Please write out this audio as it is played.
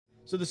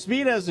So the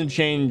speed hasn't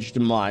changed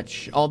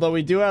much, although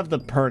we do have the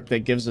perk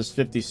that gives us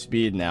 50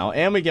 speed now,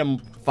 and we get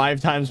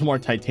 5 times more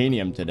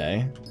titanium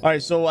today. All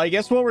right, so I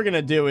guess what we're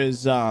gonna do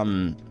is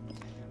we're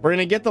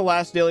gonna get the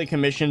last daily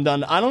commission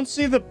done. I don't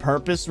see the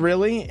purpose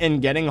really in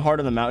getting Heart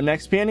of the Mountain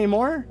XP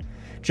anymore.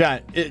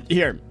 Chat,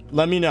 here,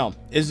 let me know.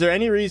 Is there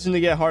any reason to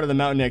get Heart of the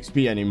Mountain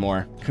XP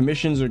anymore?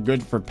 Commissions are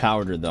good for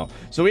powder though.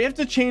 So we have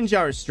to change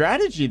our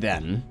strategy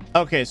then.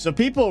 Okay, so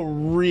people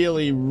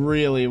really,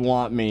 really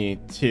want me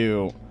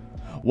to...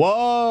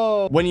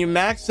 Whoa! When you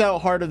max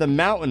out Heart of the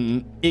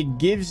Mountain, it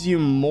gives you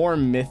more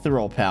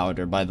mithril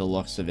powder by the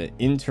looks of it.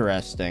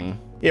 Interesting.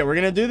 Yeah, we're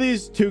gonna do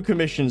these 2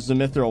 commissions, the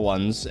mithril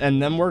ones,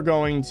 and then we're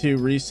going to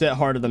reset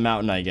Heart of the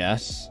Mountain, I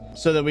guess,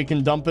 so that we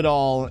can dump it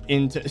all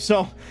into...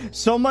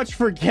 So much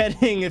for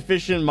getting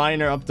efficient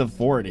miner up to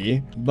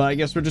 40, but I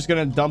guess we're just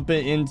gonna dump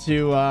it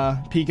into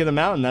Peak of the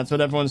Mountain. That's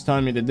what everyone's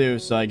telling me to do,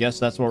 so I guess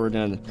that's what we're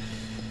gonna do.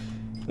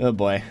 Oh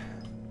boy.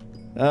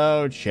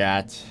 Oh,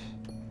 chat.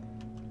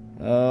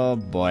 Oh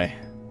boy,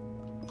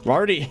 we're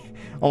already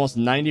almost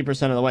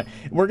 90% of the way.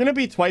 We're gonna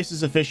be twice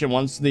as efficient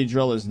once the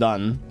drill is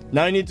done.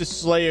 Now I need to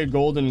slay a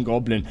golden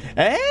goblin.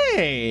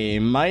 Hey,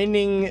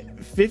 mining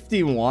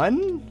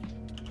 51.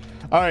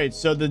 All right,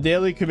 so the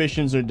daily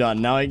commissions are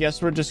done. Now I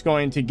guess we're just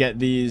going to get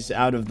these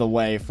out of the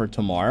way for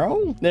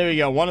tomorrow. There we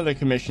go, one of the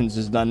commissions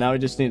is done. Now we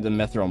just need the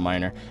mithril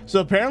miner. So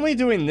apparently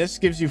doing this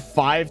gives you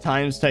 5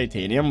 times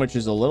titanium, which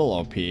is a little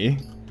OP.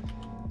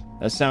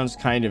 That sounds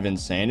kind of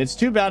insane. It's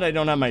too bad I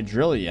don't have my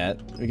drill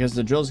yet, because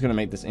the drill is going to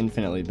make this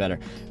infinitely better.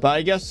 But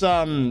I guess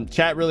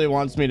chat really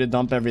wants me to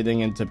dump everything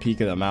into Peak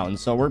of the Mountain.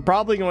 So we're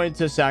probably going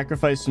to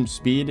sacrifice some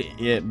speed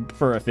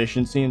for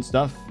efficiency and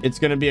stuff. It's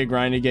going to be a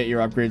grind to get your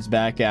upgrades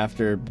back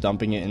after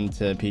dumping it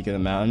into Peak of the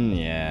Mountain.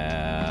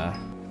 Yeah.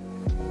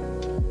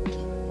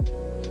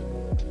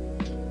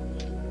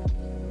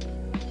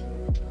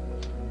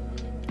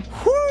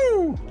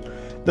 Whoo!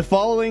 The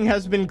following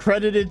has been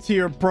credited to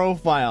your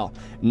profile.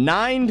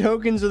 9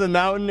 tokens of the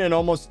mountain and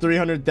almost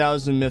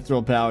 300,000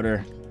 mithril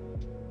powder.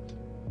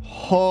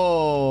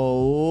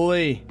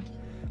 Holy.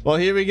 Well,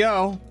 here we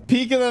go.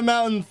 Peak of the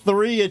Mountain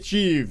 3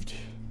 achieved.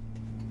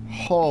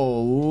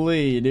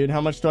 Holy, dude. How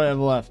much do I have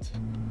left?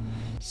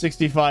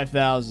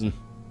 65,000.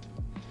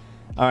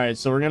 All right,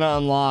 so we're going to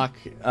unlock,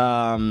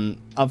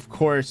 of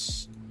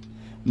course,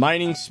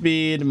 mining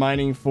speed,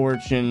 mining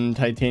fortune,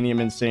 titanium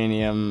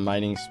insanium,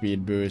 mining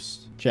speed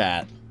boost.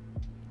 Chat.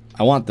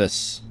 I want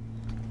this.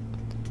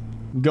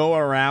 Go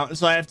around.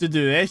 So I have to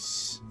do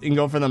this and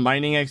go for the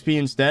mining XP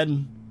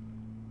instead.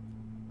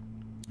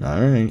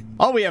 All right.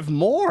 Oh, we have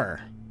more.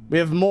 We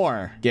have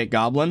more. Get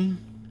goblin.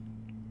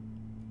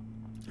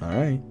 All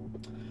right.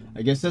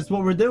 I guess that's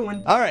what we're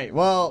doing. All right.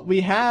 Well,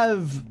 we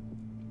have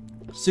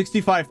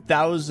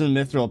 65,000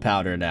 mithril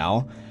powder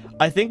now.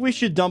 I think we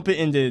should dump it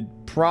into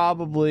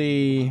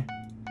probably...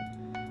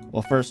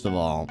 Well, first of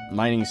all,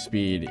 mining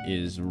speed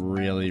is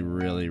really,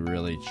 really,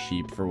 really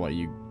cheap for what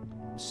you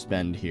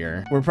spend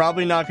here. We're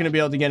probably not going to be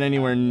able to get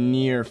anywhere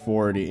near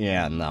 40.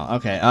 Yeah, no.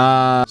 Okay.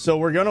 So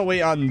we're going to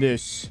wait on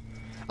this.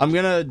 I'm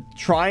going to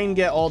try and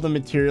get all the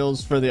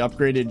materials for the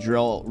upgraded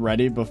drill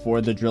ready before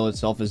the drill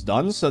itself is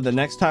done. So the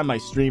next time I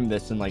stream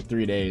this in like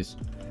 3 days,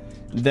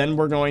 then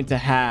we're going to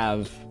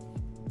have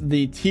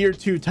the tier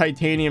 2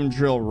 titanium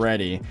drill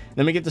ready.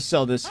 Then we get to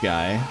sell this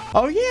guy.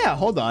 Oh yeah,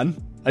 hold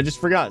on. I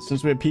just forgot,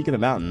 since we have Peak of the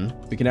Mountain,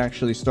 we can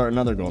actually start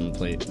another golden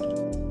plate.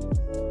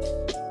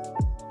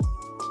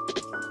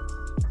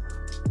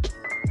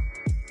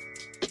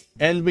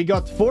 And we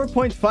got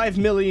 4.5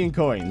 million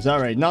coins. All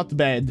right, not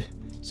bad.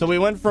 So we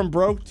went from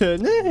broke to...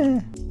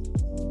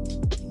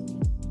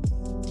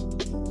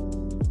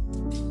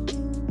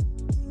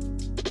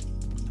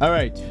 All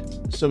right,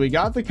 so we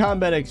got the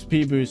combat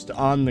XP boost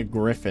on the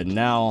Griffin.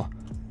 Now,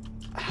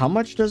 how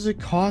much does it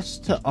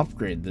cost to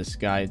upgrade this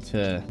guy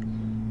to...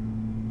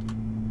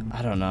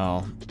 I don't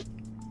know.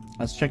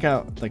 Let's check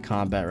out the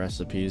combat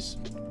recipes.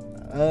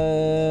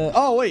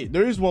 Oh, wait.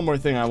 There is one more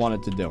thing I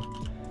wanted to do.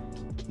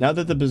 Now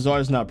that the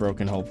bazaar's not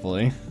broken,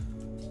 hopefully.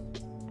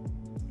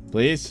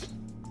 Please.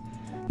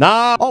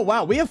 Nah. Oh,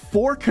 wow. We have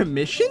 4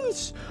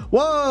 commissions?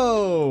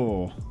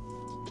 Whoa.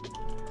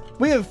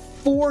 We have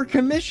 4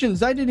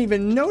 commissions. I didn't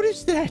even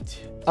notice that.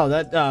 Oh,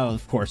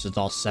 of course, it's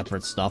all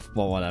separate stuff,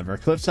 but whatever.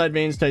 Cliffside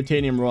Veins,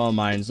 Titanium, Royal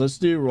Mines. Let's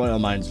do Royal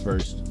Mines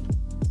first.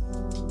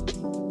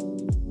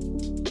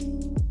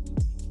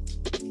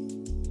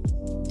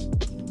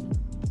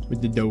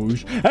 With the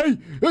Doge. Hey,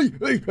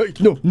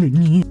 no.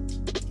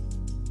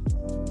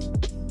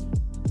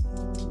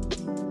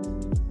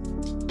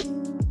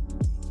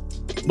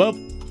 Well,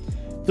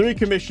 3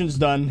 commissions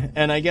done,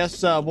 and I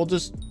guess we'll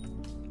just...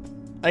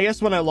 I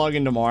guess when I log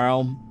in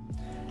tomorrow,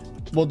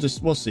 we'll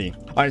see.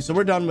 All right, so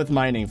we're done with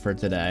mining for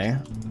today.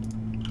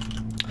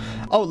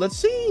 Oh, let's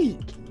see.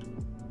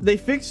 They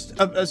fixed...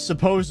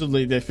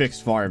 supposedly, they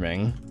fixed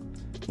farming.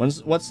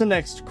 What's the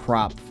next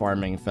crop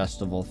farming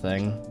festival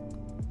thing?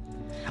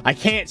 I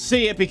can't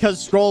see it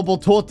because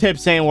scrollable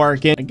tooltips ain't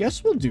working. I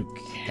guess we'll do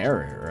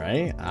carrot,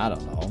 right? I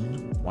don't know.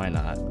 Why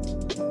not?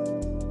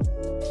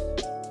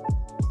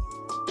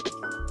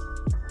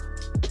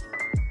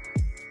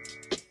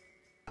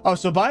 Oh,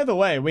 so by the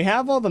way, we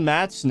have all the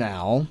mats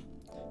now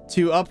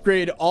to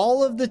upgrade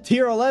all of the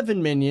tier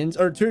 11 minions,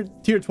 or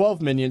tier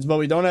 12 minions, but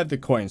we don't have the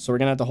coins, so we're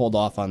gonna have to hold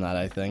off on that,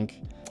 I think.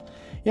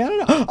 Yeah, I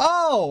don't know.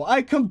 Oh,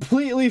 I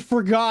completely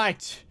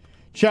forgot.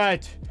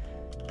 Chat,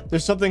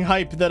 there's something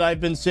hype that I've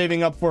been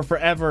saving up for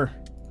forever.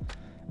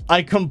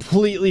 I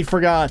completely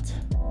forgot.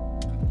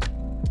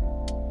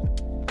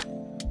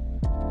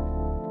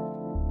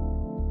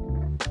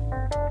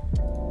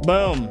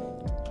 Boom.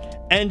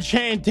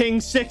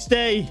 Enchanting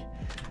 60.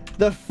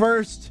 The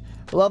first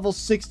level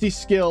 60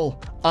 skill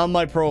on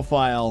my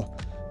profile.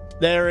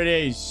 There it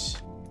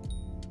is.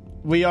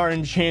 We are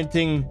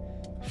enchanting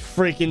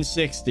freaking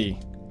 60.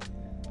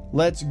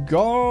 Let's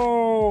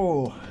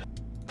go.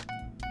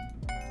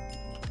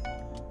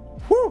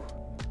 Whew.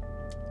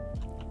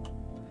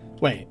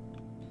 Wait.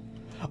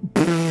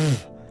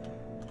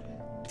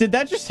 Did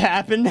that just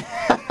happen?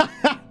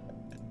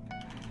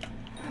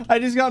 I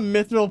just got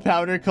mithril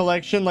powder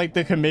collection, like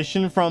the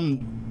commission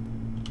from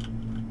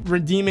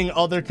redeeming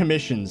other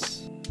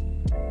commissions.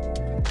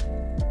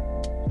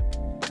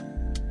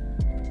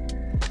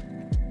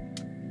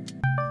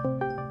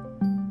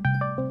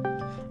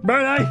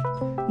 Bernie!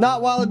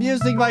 Not while I'm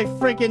using my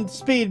freaking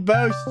speed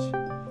boost.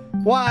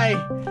 Why?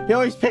 He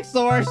always picks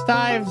the worst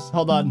times.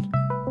 Hold on.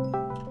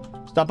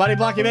 Stop body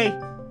blocking me.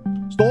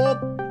 Stop.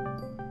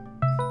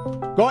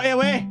 Go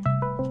away.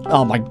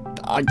 Oh my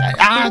God.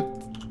 Ah!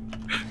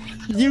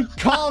 You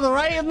called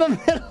right in the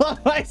middle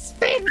of my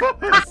speed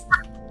boost.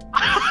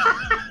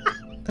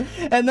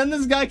 And then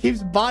this guy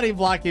keeps body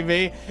blocking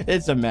me.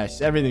 It's a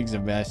mess. Everything's a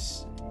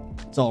mess.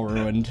 It's all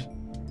ruined.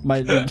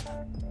 My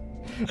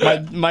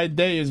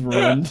day is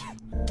ruined.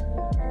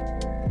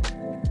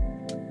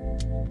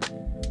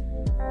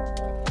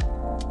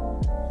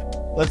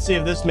 Let's see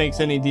if this makes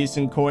any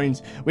decent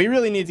coins. We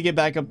really need to get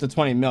back up to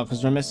 20 mil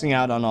because we're missing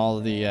out on all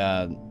of the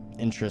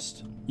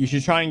interest. You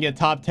should try and get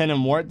top 10 and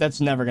more.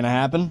 That's never gonna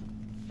happen.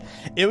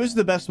 It was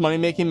the best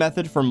money-making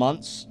method for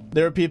months.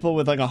 There are people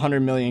with like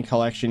 100 million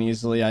collection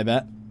easily, I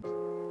bet.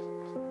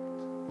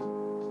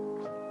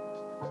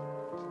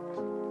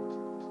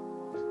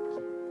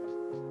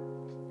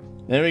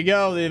 There we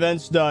go. The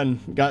event's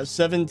done. Got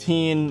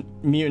 17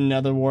 mutant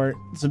netherwart.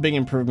 It's a big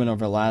improvement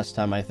over last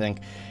time, I think.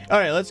 All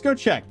right, let's go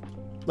check.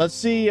 Let's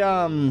see.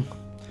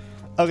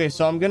 Okay,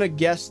 so I'm gonna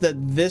guess that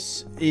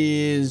this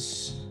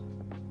is...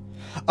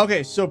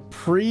 Okay, so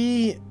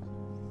pre-patch,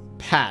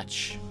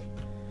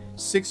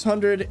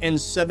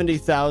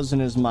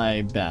 670,000 is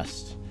my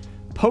best.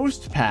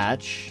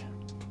 Post-patch...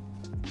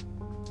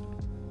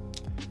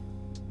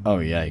 Oh,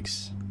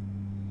 yikes.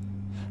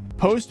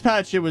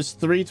 Post-patch, it was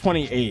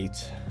 328.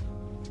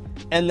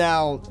 And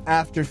now,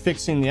 after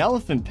fixing the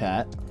elephant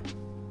pet,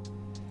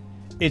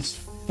 it's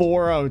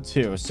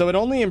 402. So it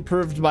only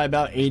improved by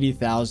about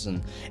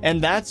 80,000.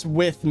 And that's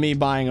with me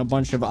buying a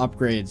bunch of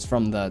upgrades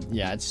from the...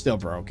 Yeah, it's still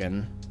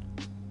broken.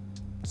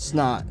 It's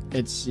not...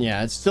 It's...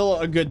 Yeah, it's still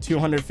a good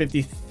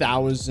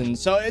 250,000.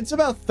 So it's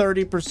about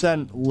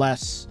 30%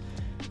 less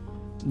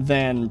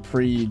than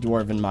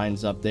pre-Dwarven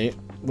Mines update,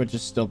 which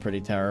is still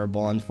pretty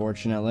terrible,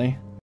 unfortunately.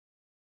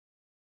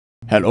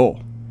 Hello,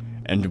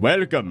 and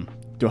welcome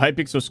to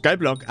Hypixel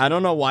SkyBlock. I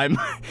don't know why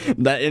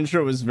that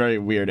intro was very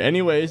weird.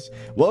 Anyways,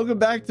 welcome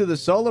back to the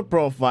solo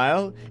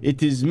profile.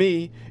 It is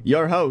me,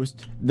 your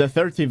host, the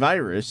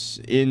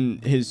ThirtyVirus,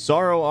 in his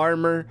sorrow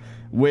armor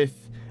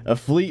with a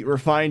fleet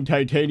refined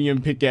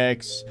titanium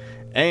pickaxe,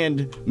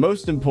 and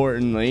most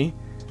importantly,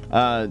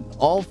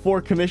 all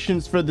 4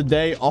 commissions for the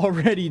day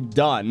already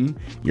done.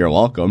 You're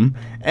welcome.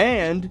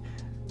 And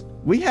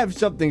we have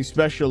something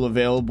special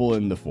available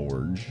in the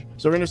forge.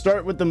 So we're going to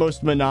start with the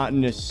most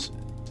monotonous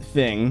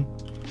thing.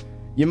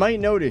 You might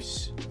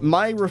notice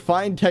my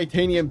refined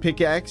titanium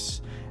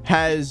pickaxe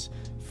has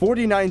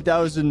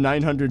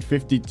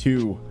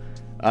 49,952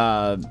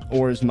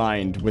 ores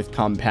mined with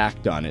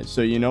compact on it.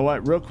 So you know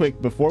what, real quick,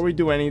 before we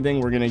do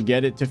anything, we're going to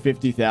get it to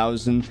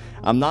 50,000.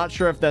 I'm not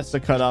sure if that's the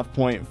cutoff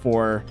point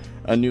for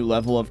a new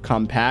level of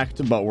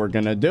compact, but we're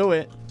going to do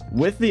it.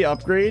 With the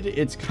upgrade,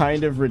 it's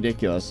kind of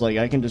ridiculous. Like,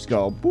 I can just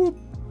go boop,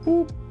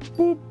 boop,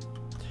 boop.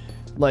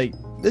 Like,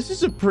 this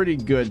is a pretty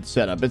good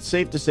setup. It's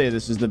safe to say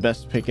this is the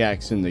best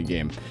pickaxe in the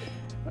game.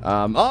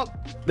 Oh,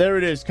 there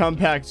it is.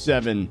 Compact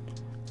 7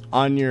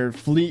 on your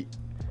fleet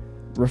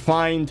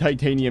refined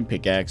titanium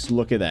pickaxe.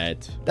 Look at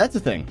that. That's a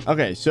thing.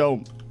 Okay,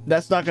 so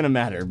that's not going to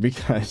matter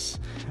because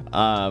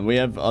we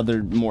have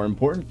other more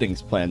important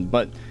things planned.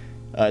 But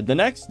the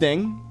next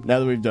thing, now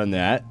that we've done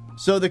that,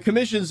 so the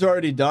commission's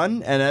already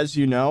done, and as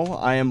you know,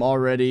 I am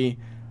already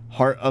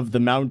Heart of the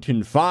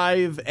Mountain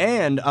 5,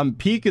 and I'm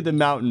Peak of the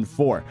Mountain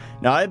 4.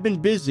 Now, I've been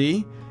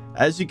busy.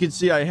 As you can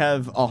see, I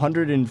have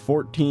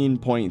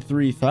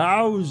 114.3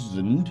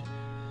 thousand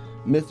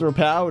mithril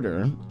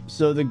powder.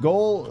 So the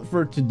goal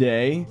for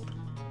today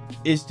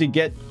is to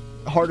get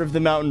Heart of the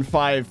Mountain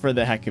 5 for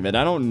the heck of it.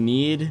 I don't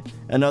need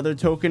another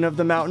token of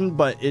the mountain,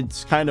 but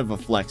it's kind of a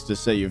flex to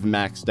say you've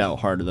maxed out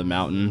Heart of the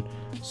Mountain.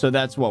 So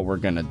that's what we're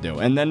gonna do.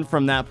 And then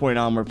from that point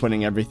on, we're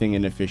putting everything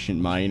in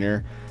efficient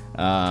miner.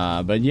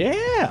 But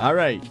yeah, all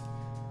right.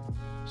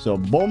 So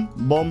boom,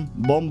 boom,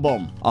 boom,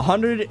 boom.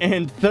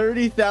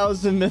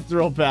 130,000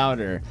 mithril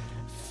powder.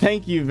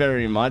 Thank you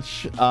very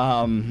much.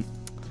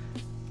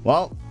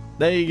 Well,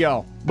 there you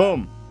go.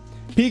 Boom.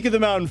 Peak of the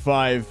mountain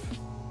 5.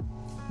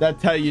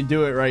 That's how you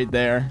do it right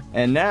there.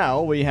 And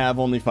now we have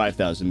only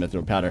 5,000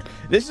 mithril powder.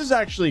 This is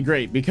actually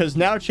great because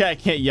now chat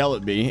can't yell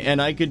at me and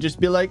I could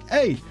just be like,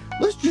 hey,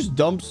 let's just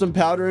dump some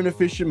powder in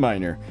efficient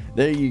miner.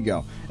 There you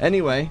go.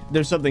 Anyway,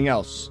 there's something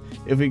else.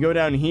 If we go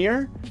down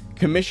here,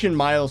 commission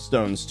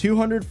milestones,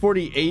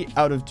 248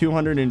 out of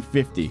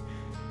 250.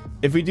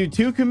 If we do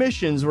 2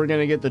 commissions, we're going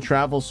to get the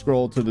travel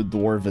scroll to the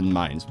dwarven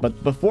mines.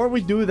 But before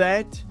we do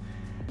that,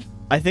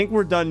 I think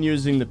we're done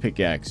using the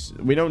pickaxe.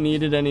 We don't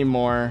need it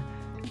anymore.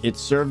 It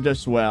served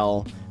us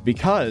well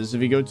because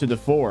if you go to the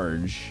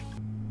forge,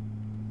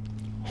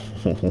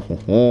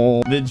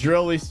 the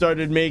drill we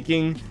started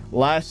making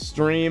last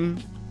stream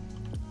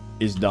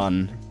is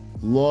done.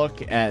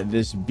 Look at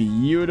this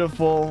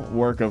beautiful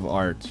work of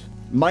art.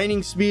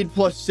 Mining speed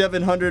plus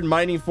 700,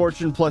 mining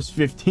fortune plus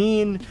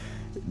 15.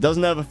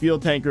 Doesn't have a fuel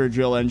tank or a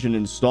drill engine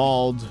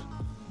installed,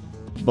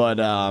 but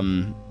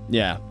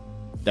yeah,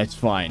 that's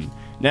fine.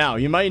 Now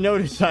you might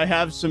notice I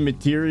have some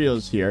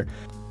materials here.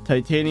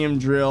 Titanium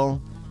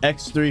drill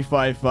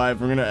X355.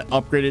 We're gonna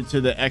upgrade it to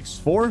the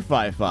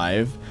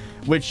X455,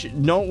 which,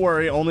 don't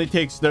worry, only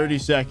takes 30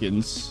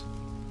 seconds.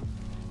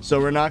 So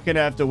we're not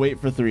gonna have to wait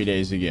for 3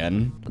 days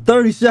again.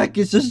 30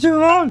 seconds is too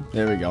long.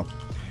 There we go.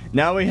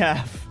 Now we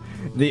have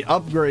the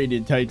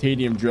upgraded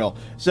titanium drill.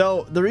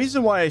 So the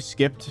reason why I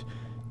skipped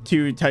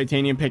to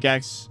titanium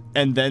pickaxe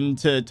and then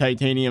to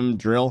titanium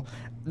drill,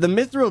 the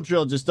mithril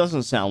drill just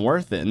doesn't sound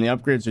worth it and the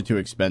upgrades are too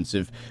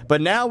expensive.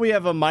 But now we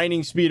have a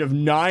mining speed of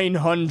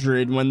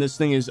 900 when this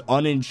thing is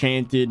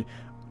unenchanted,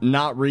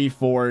 not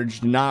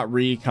reforged, not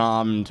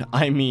recommed.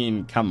 I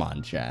mean, come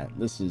on, chat.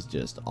 This is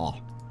just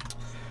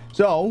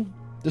So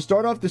to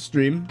start off the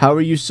stream, how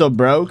are you so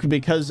broke?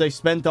 Because I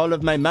spent all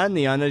of my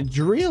money on a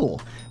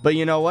drill. But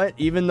you know what?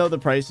 Even though the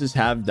prices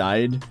have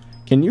died,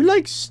 can you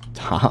like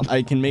stop?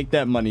 I can make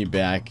that money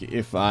back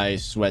if I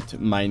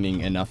sweat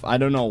mining enough. I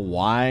don't know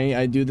why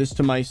I do this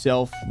to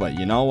myself, but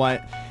you know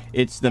what?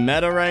 It's the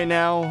meta right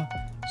now,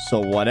 so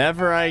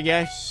whatever, I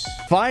guess.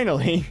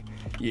 Finally,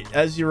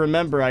 as you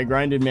remember, I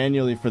grinded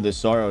manually for the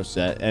Sorrow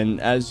set,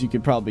 and as you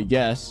could probably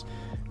guess,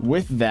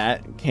 with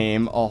that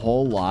came a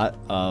whole lot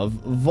of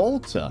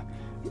Volta,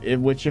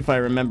 which, if I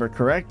remember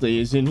correctly,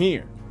 is in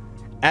here.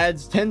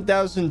 Adds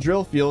 10,000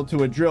 drill fuel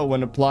to a drill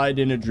when applied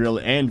in a drill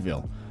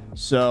anvil.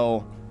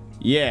 So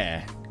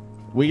yeah,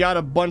 we got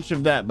a bunch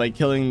of that by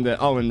killing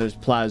the and there's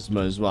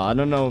plasma as well. I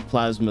don't know if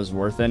plasma is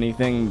worth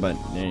anything, but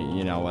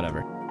you know,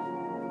 whatever.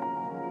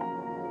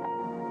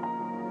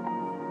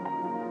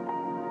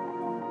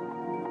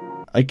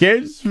 I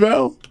can't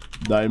spell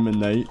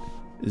Diamondite.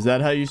 Is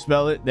that how you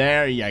spell it?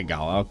 There you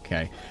go.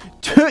 Okay.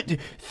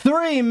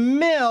 3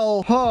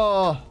 mil.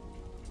 Oh,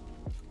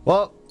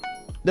 well,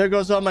 there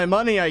goes all my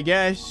money, I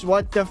guess.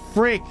 What the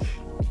frick?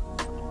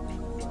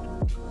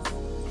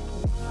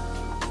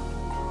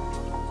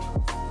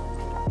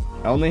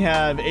 I only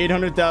have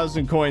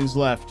 800,000 coins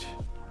left.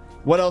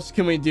 What else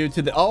can we do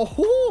to the...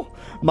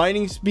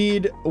 mining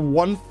speed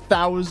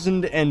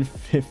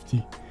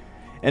 1,050.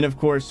 And of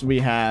course, we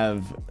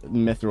have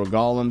Mithril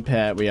Golem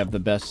Pet. We have the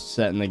best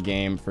set in the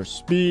game for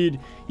speed.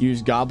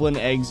 Use goblin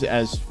eggs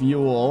as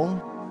fuel.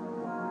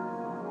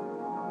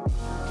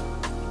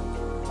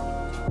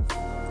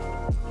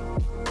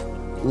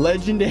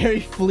 Legendary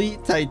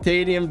Fleet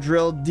Titanium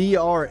Drill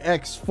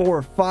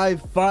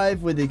DR-X455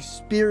 with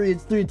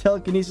Experience 3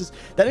 Telekinesis.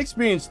 That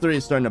Experience 3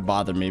 is starting to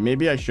bother me.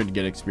 Maybe I should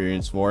get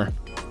Experience 4.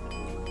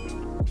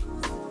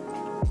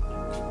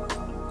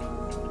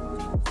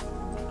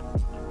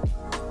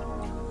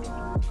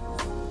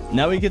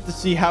 Now we get to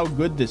see how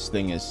good this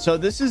thing is. So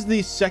this is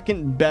the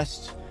second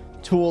best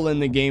tool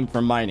in the game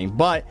for mining,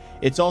 but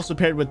it's also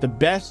paired with the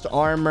best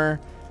armor,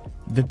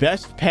 the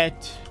best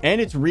pet, and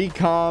it's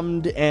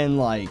recommed and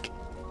like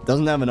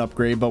doesn't have an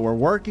upgrade, but we're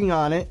working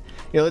on it.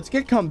 Yeah, let's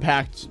get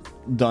compact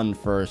done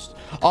first.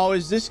 Oh,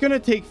 is this gonna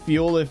take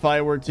fuel if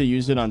I were to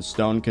use it on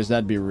stone? Because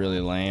that'd be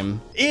really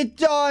lame. It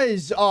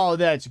does. Oh,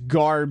 that's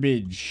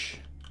garbage.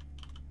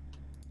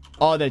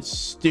 Oh, that's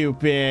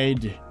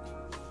stupid.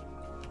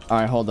 All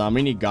right, hold on.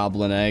 We need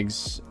goblin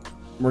eggs.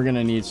 We're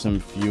gonna need some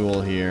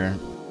fuel here.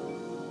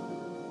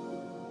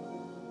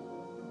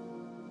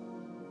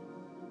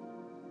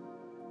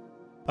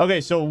 Okay,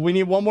 so we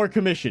need one more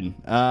commission.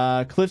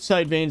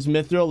 Cliffside Veins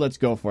Mithril. Let's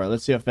go for it.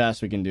 Let's see how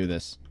fast we can do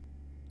this.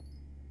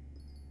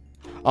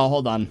 Oh,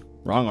 hold on.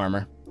 Wrong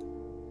armor.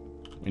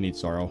 We need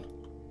Sorrow.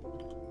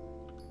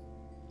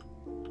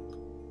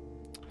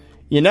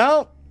 You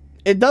know,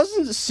 it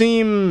doesn't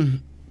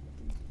seem...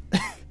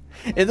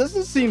 it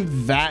doesn't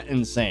seem that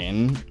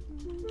insane.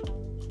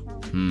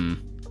 You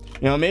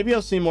know, maybe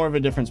I'll see more of a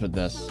difference with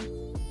this.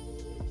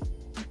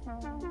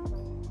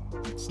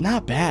 It's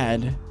not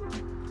bad.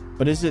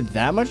 But is it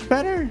that much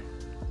better?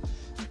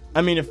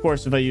 I mean, of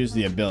course, if I use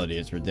the ability,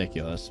 it's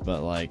ridiculous.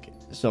 But, like,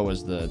 so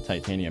was the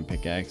titanium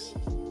pickaxe.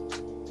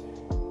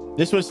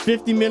 This was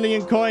 50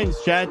 million coins,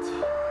 chat.